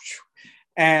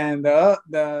 And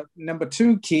the number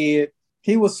 2 kid,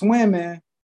 he was swimming,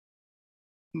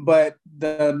 but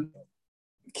the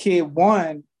kid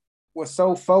 1 was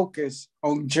so focused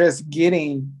on just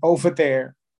getting over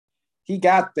there. He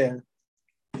got there.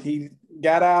 He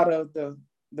got out of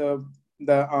the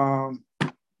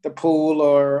pool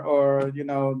or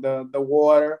the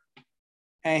water,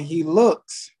 and he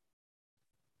looks,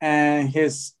 and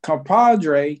his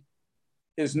compadre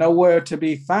is nowhere to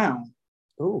be found.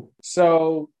 Ooh.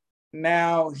 So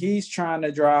now he's trying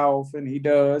to dry off, and he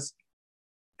does.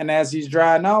 And as he's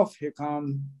drying off, here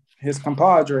comes his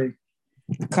compadre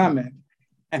coming.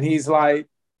 And he's like,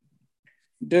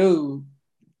 dude,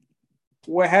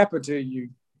 what happened to you?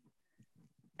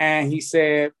 And he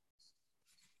said,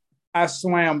 I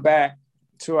swam back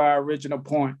to our original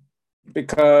point.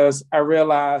 because I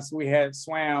realized we had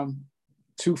swam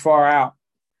too far out.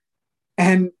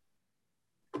 And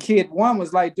kid one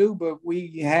was like, dude, but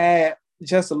we had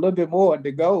just a little bit more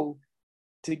to go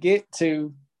to get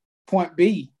to point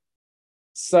B.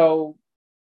 So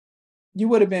you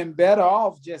would have been better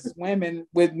off just swimming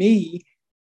with me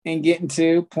and getting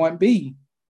to point B.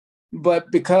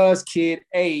 But because kid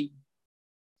A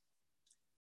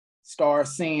started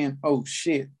saying, oh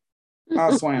shit,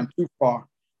 I swam too far,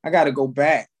 I got to go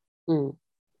back.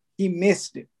 He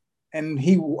missed it. And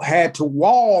he had to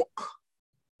walk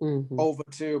over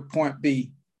to point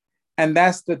B. And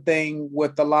that's the thing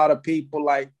with a lot of people,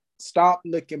 like, stop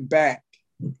looking back.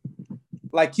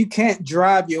 Like, you can't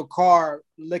drive your car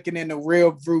looking in the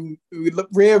rear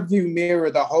view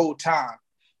mirror the whole time.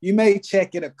 You may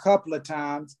check it a couple of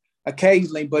times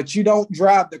occasionally, but you don't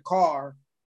drive the car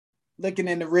looking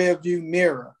in the rear view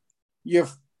mirror. You're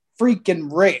freaking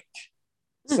wrecked.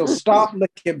 So stop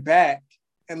looking back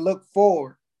and look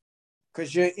forward,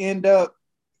 because you end up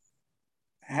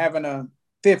having a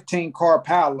 15 car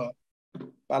pileup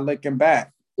by looking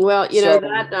back. Well, you know,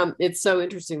 that it's so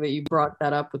interesting that you brought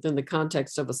that up within the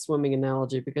context of a swimming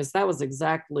analogy, because that was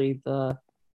exactly the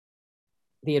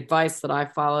advice that I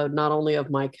followed, not only of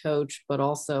my coach, but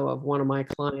also of one of my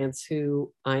clients,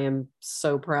 who I am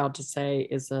so proud to say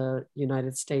is a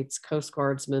United States Coast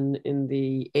Guardsman in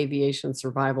the aviation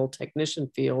survival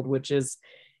technician field, which is,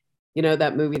 you know,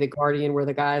 that movie, The Guardian, where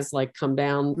the guys like come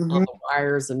down on the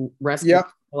wires and rescue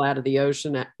people out of the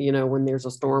ocean, you know, when there's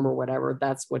a storm or whatever.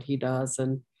 That's what he does.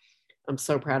 And I'm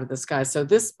so proud of this guy. So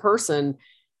this person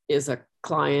is a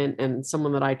client and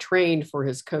someone that I trained for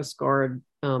his Coast Guard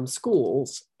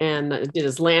schools, and did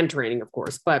his land training, of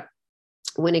course. But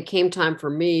when it came time for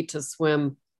me to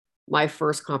swim my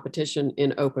first competition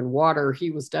in open water, he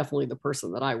was definitely the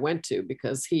person that I went to,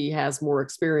 because he has more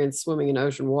experience swimming in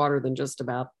ocean water than just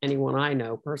about anyone I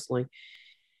know personally.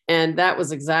 And that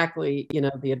was exactly, you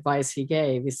know, the advice he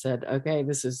gave. He said, okay,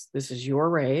 this is your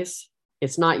race.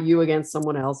 It's not you against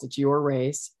someone else. It's your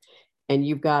race. And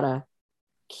you've got to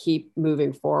keep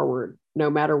moving forward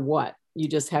no matter what. You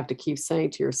just have to keep saying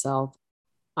to yourself,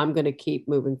 I'm going to keep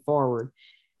moving forward.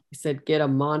 He said, get a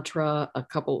mantra, a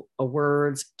couple of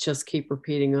words, just keep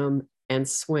repeating them and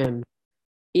swim.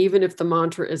 Even if the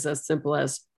mantra is as simple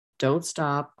as don't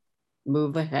stop,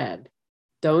 move ahead.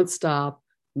 Don't stop,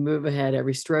 move ahead.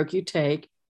 Every stroke you take,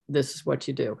 this is what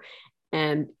you do.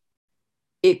 And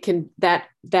it can, that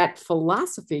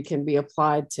philosophy can be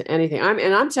applied to anything.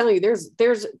 I'm telling you,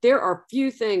 there are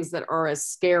few things that are as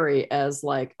scary as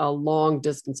like a long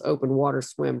distance open water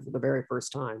swim for the very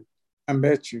first time. I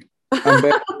bet you. I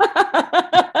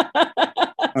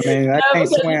mean, I can't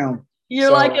swim. You're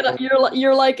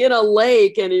like in a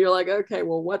lake, and you're like, okay,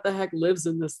 well, what the heck lives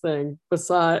in this thing?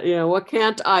 Besides, you know, what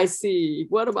can't I see?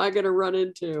 What am I going to run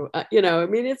into? You know, I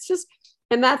mean, it's just,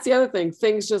 and that's the other thing.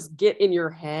 Things just get in your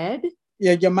head.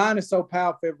 Yeah, your mind is so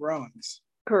powerful, it runs.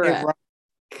 Correct.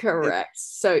 Correct.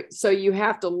 So you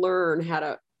have to learn how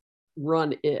to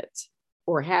run it,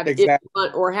 or have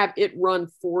it run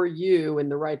for you in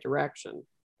the right direction.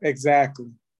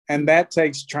 Exactly. And that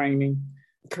takes training.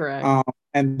 Correct.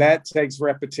 And that takes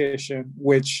repetition,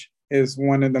 which is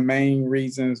one of the main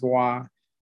reasons why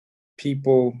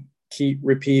people keep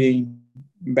repeating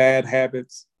bad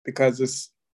habits, because it's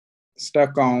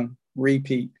stuck on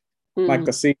repeat, like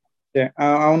a CD.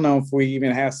 I don't know if we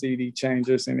even have CD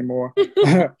changers anymore,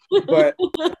 but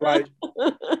like,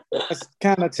 that's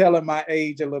kind of telling my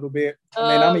age a little bit. I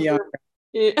mean, I'm a young,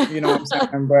 you know what I'm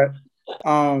saying?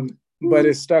 But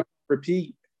it's stuck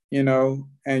repeat, you know,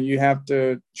 and you have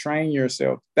to train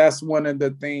yourself. That's one of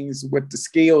the things with the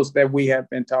skills that we have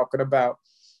been talking about,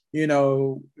 you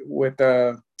know, with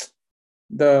the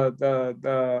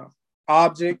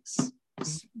objects,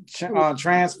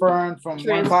 transferring from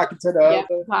one pocket to the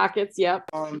other. Pockets, yep.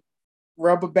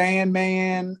 Rubber band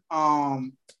man.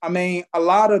 I mean, a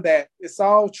lot of that, it's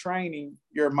all training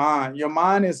your mind. Your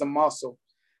mind is a muscle,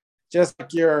 just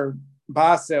like your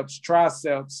biceps,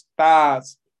 triceps,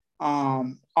 thighs,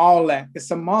 all that. It's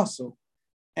a muscle.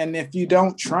 And if you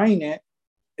don't train it,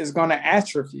 it's going to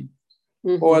atrophy,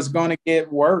 or it's going to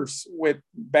get worse with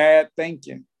bad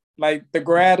thinking, like the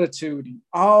gratitude,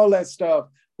 all that stuff.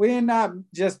 We're not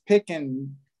just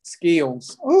picking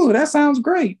skills. Oh, that sounds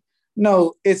great.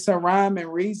 No, it's a rhyme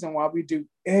and reason why we do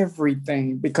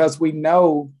everything, because we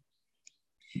know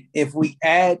if we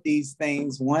add these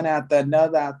things one after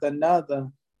another,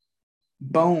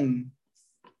 boom,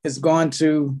 it's going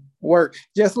to work.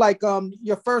 Just like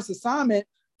your first assignment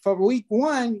for week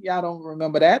 1, y'all don't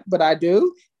remember that, but I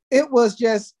do. It was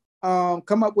just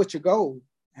come up with your goal.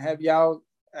 Have y'all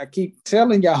I keep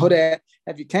telling y'all that.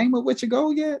 Have you came up with your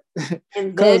goal yet?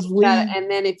 And then, Because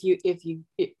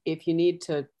if you need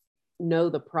to know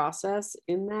the process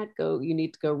in that, you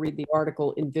need to go read the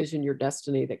article "Envision Your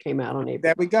Destiny" that came out on April.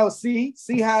 There we go. See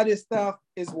how this stuff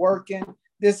is working.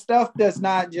 This stuff does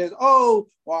not just, oh,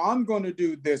 well, I'm going to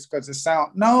do this because it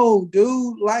sounds. No,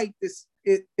 dude, like this,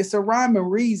 it's a rhyme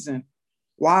and reason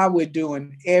why we're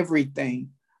doing everything.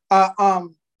 A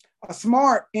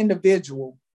smart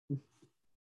individual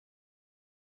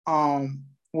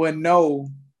would know,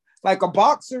 like a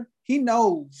boxer, he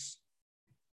knows.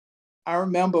 I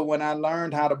remember when I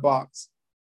learned how to box,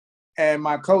 and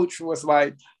my coach was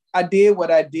like, I did what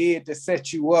I did to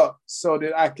set you up so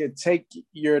that I could take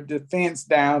your defense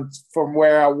down from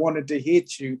where I wanted to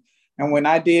hit you. And when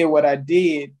I did what I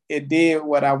did, it did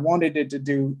what I wanted it to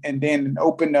do, and then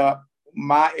opened up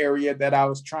my area that I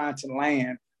was trying to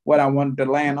land, what I wanted to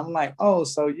land. I'm like, oh,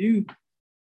 so you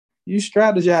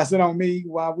strategizing on me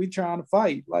while we trying to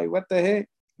fight. Like, what the heck?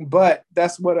 But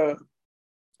that's what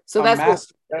so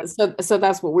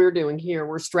that's what we're doing here.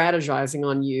 We're strategizing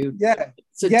on you. Yeah.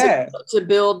 To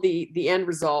build the end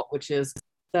result, which is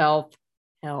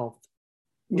self-health.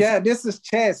 Yeah, this is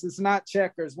chess. It's not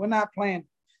checkers. We're not playing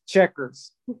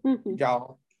checkers,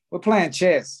 y'all. We're playing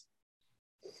chess.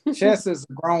 Chess is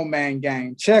a grown man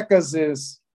game. Checkers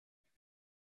is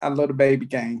a little baby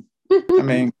game. I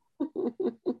mean,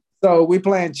 so we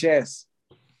playing chess.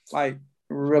 Like,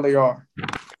 really are.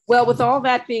 Well, with all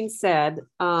that being said,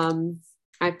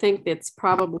 I think it's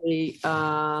probably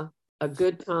a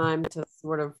good time to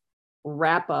sort of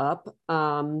wrap up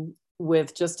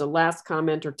with just a last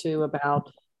comment or two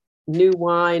about new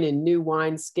wine and new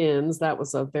wine skins. That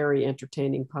was a very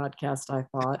entertaining podcast, I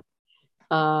thought,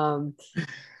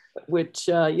 which,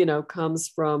 comes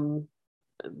from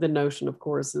the notion, of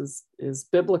course, is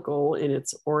biblical in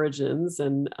its origins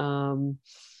and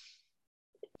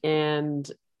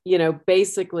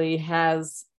basically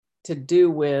has to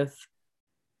do with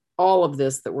all of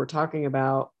this that we're talking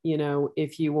about.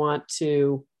 If you want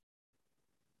to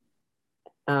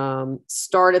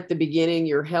start at the beginning,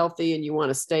 you're healthy and you want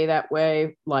to stay that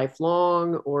way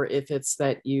lifelong, or if it's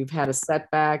that you've had a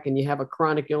setback and you have a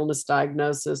chronic illness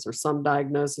diagnosis or some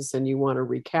diagnosis and you want to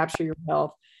recapture your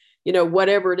health,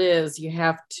 whatever it is, you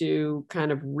have to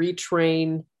kind of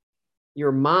retrain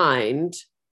your mind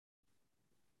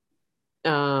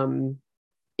in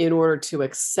order to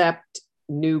accept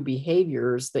new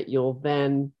behaviors that you'll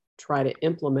then try to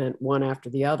implement one after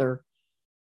the other.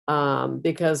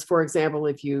 Because, for example,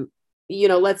 if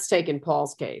let's take in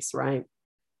Paul's case, right?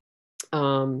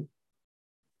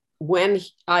 When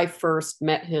I first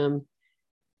met him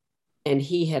and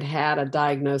he had a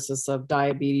diagnosis of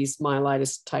diabetes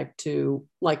mellitus type 2,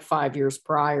 like 5 years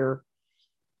prior,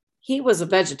 he was a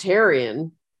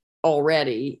vegetarian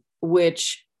already,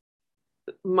 which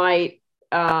might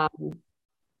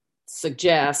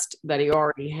suggest that he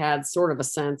already had sort of a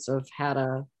sense of how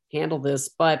to handle this,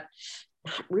 but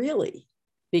not really,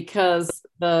 because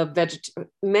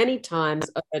many times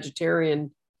a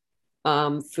vegetarian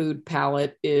food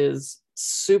palette is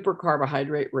super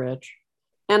carbohydrate rich.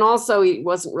 And also he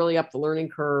wasn't really up the learning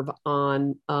curve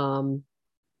on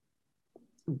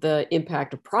the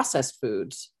impact of processed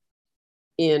foods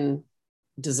in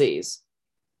disease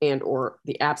and or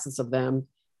the absence of them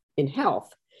in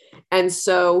health. And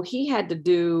so he had to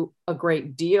do a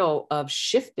great deal of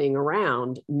shifting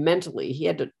around mentally. He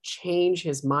had to change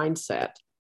his mindset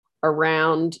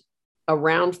around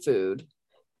food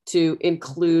to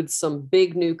include some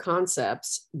big new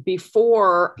concepts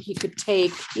before he could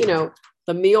take,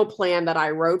 the meal plan that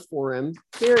I wrote for him.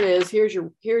 Here it is.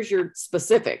 Here's your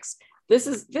specifics.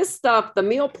 This stuff. The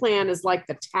meal plan is like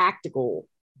the tactical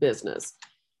business.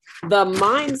 The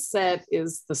mindset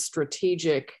is the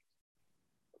strategic,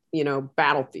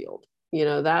 battlefield.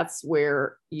 That's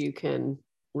where you can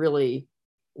really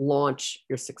launch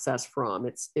your success from.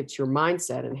 It's your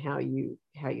mindset and how you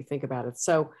think about it.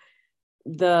 So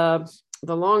the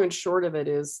long and short of it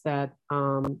is that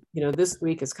this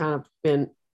week has kind of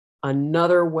been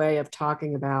another way of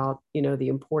talking about the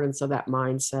importance of that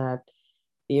mindset,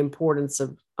 the importance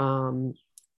of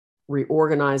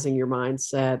reorganizing your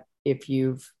mindset if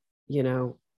you've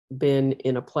been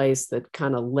in a place that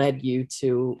kind of led you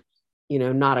to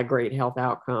not a great health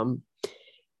outcome,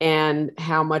 and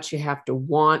how much you have to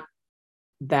want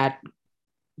that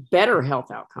better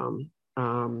health outcome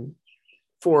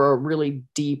for a really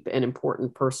deep and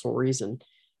important personal reason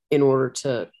in order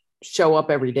to show up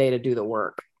every day to do the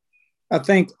work. I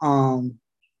think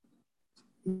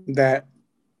that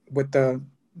with the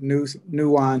new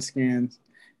wine skins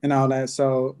and all that,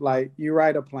 so like you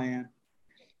write a plan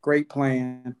great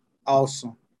plan,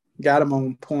 awesome, got them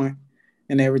on point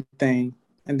and everything.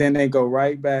 And then they go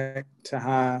right back to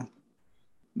how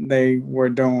they were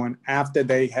doing after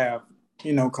they have,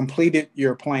 completed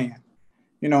your plan.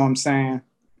 You know what I'm saying?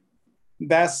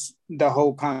 That's the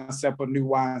whole concept of new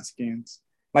wineskins.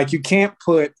 Like, you can't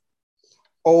put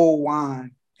old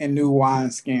wine in new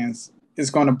wineskins. It's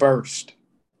going to burst.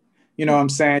 You know what I'm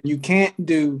saying? You can't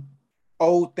do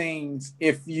old things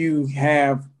if you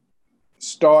have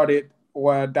started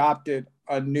or adopted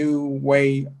a new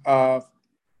way of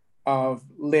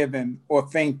living or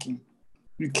thinking.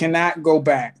 You cannot go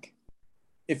back.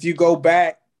 If you go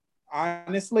back,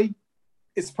 honestly,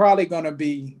 it's probably going to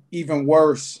be even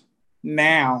worse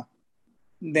now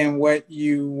than what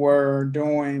you were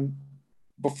doing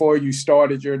before you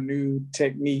started your new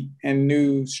technique and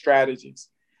new strategies.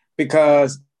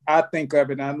 Because I think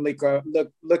of it, I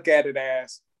look at it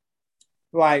as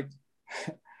like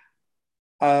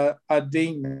a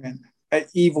demon, an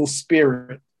evil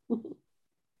spirit.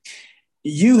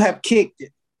 You have kicked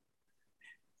it.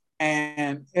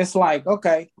 And it's like,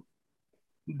 okay,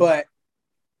 but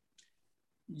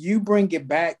you bring it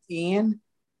back in,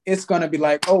 it's going to be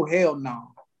like, oh, hell no.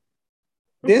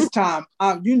 This time,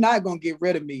 you're not going to get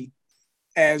rid of me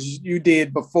as you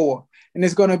did before. And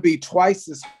it's going to be twice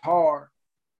as hard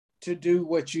to do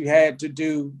what you had to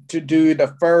do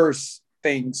the first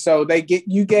thing. So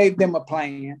you gave them a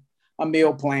plan, a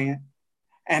meal plan,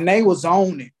 and they was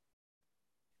on it.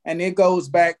 And it goes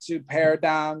back to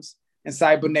paradigms and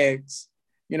cybernetics.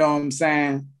 You know what I'm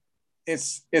saying?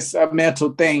 It's a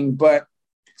mental thing. But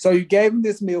so you gave them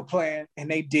this meal plan and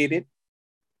they did it.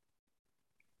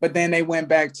 But then they went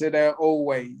back to their old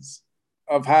ways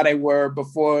of how they were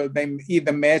before they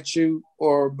either met you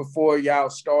or before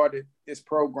y'all started this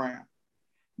program.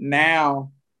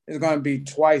 Now it's going to be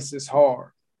twice as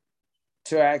hard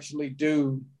to actually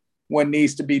do what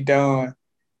needs to be done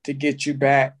to get you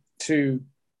back to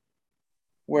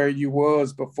where you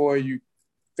was before you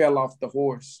fell off the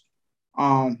horse.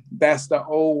 That's the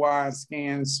old wine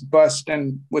skins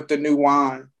busting with the new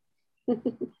wine.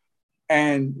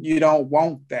 And you don't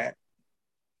want that.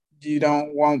 You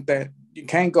don't want that. You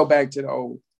can't go back to the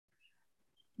old.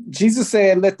 Jesus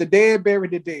said, let the dead bury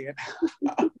the dead.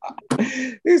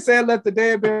 He said, let the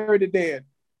dead bury the dead.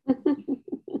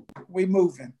 We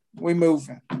moving.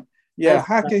 Yeah,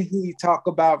 how can he talk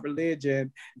about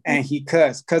religion and he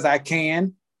cuss? Because I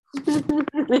can.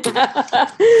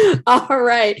 All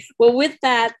right. Well, with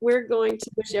that, we're going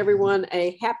to wish everyone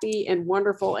a happy and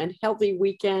wonderful and healthy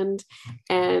weekend.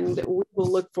 And we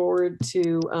will look forward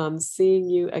to seeing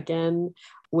you again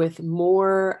with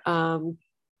more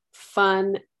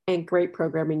fun and great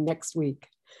programming next week.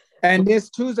 And this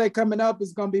Tuesday coming up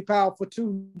is going to be powerful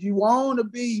too. You want to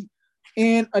be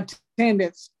in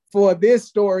attendance for this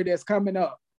story that's coming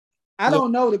up. I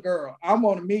don't know the girl. I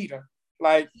want to meet her.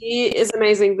 Like, she is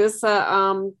amazing. This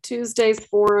Tuesday's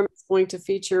forum is going to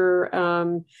feature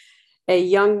a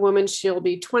young woman. She'll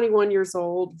be 21 years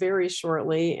old very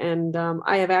shortly. And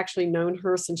I have actually known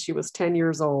her since she was 10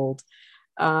 years old.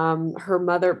 Both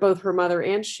her mother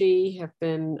and she have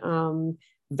been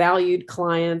valued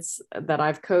clients that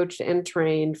I've coached and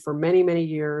trained for many, many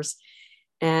years.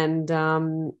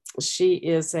 And she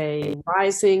is a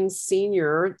rising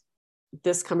senior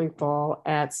this coming fall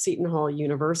at Seton Hall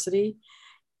University.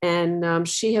 And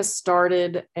she has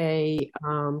started a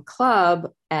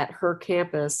club at her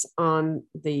campus on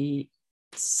the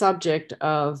subject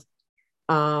of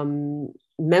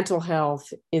mental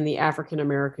health in the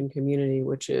African-American community,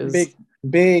 which is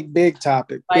big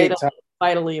topic.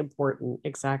 Vitally important.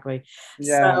 Exactly.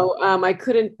 Yeah. So I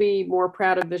couldn't be more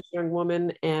proud of this young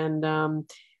woman. And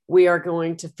we are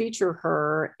going to feature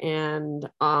her. And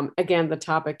again, the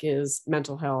topic is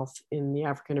mental health in the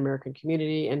African-American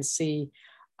community, and see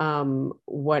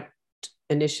what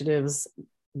initiatives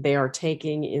they are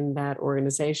taking in that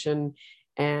organization,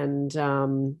 and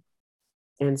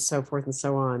so forth and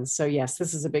so on. So yes,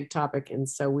 this is a big topic. And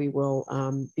so we will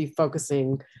be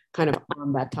focusing kind of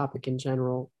on that topic in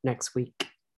general next week.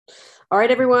 All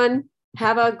right, everyone,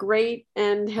 have a great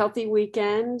and healthy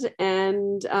weekend.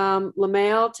 And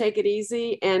LaMail, take it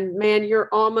easy. And man, you're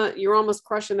almost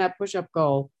crushing that push-up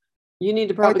goal. You need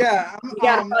to probably,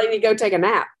 probably need to go take a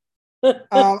nap.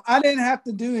 I didn't have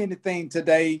to do anything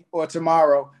today or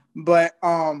tomorrow, but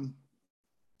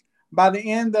by the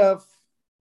end of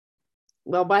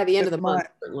the month,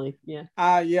 certainly. Yeah.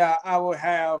 I will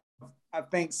have, I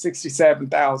think,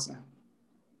 67,000.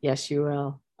 Yes, you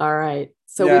will. All right.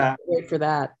 So we can wait for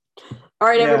that. All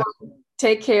right, everyone.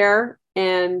 Take care,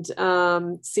 and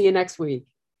see you next week.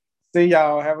 See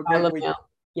y'all. Have a great week.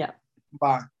 Yeah.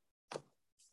 Bye.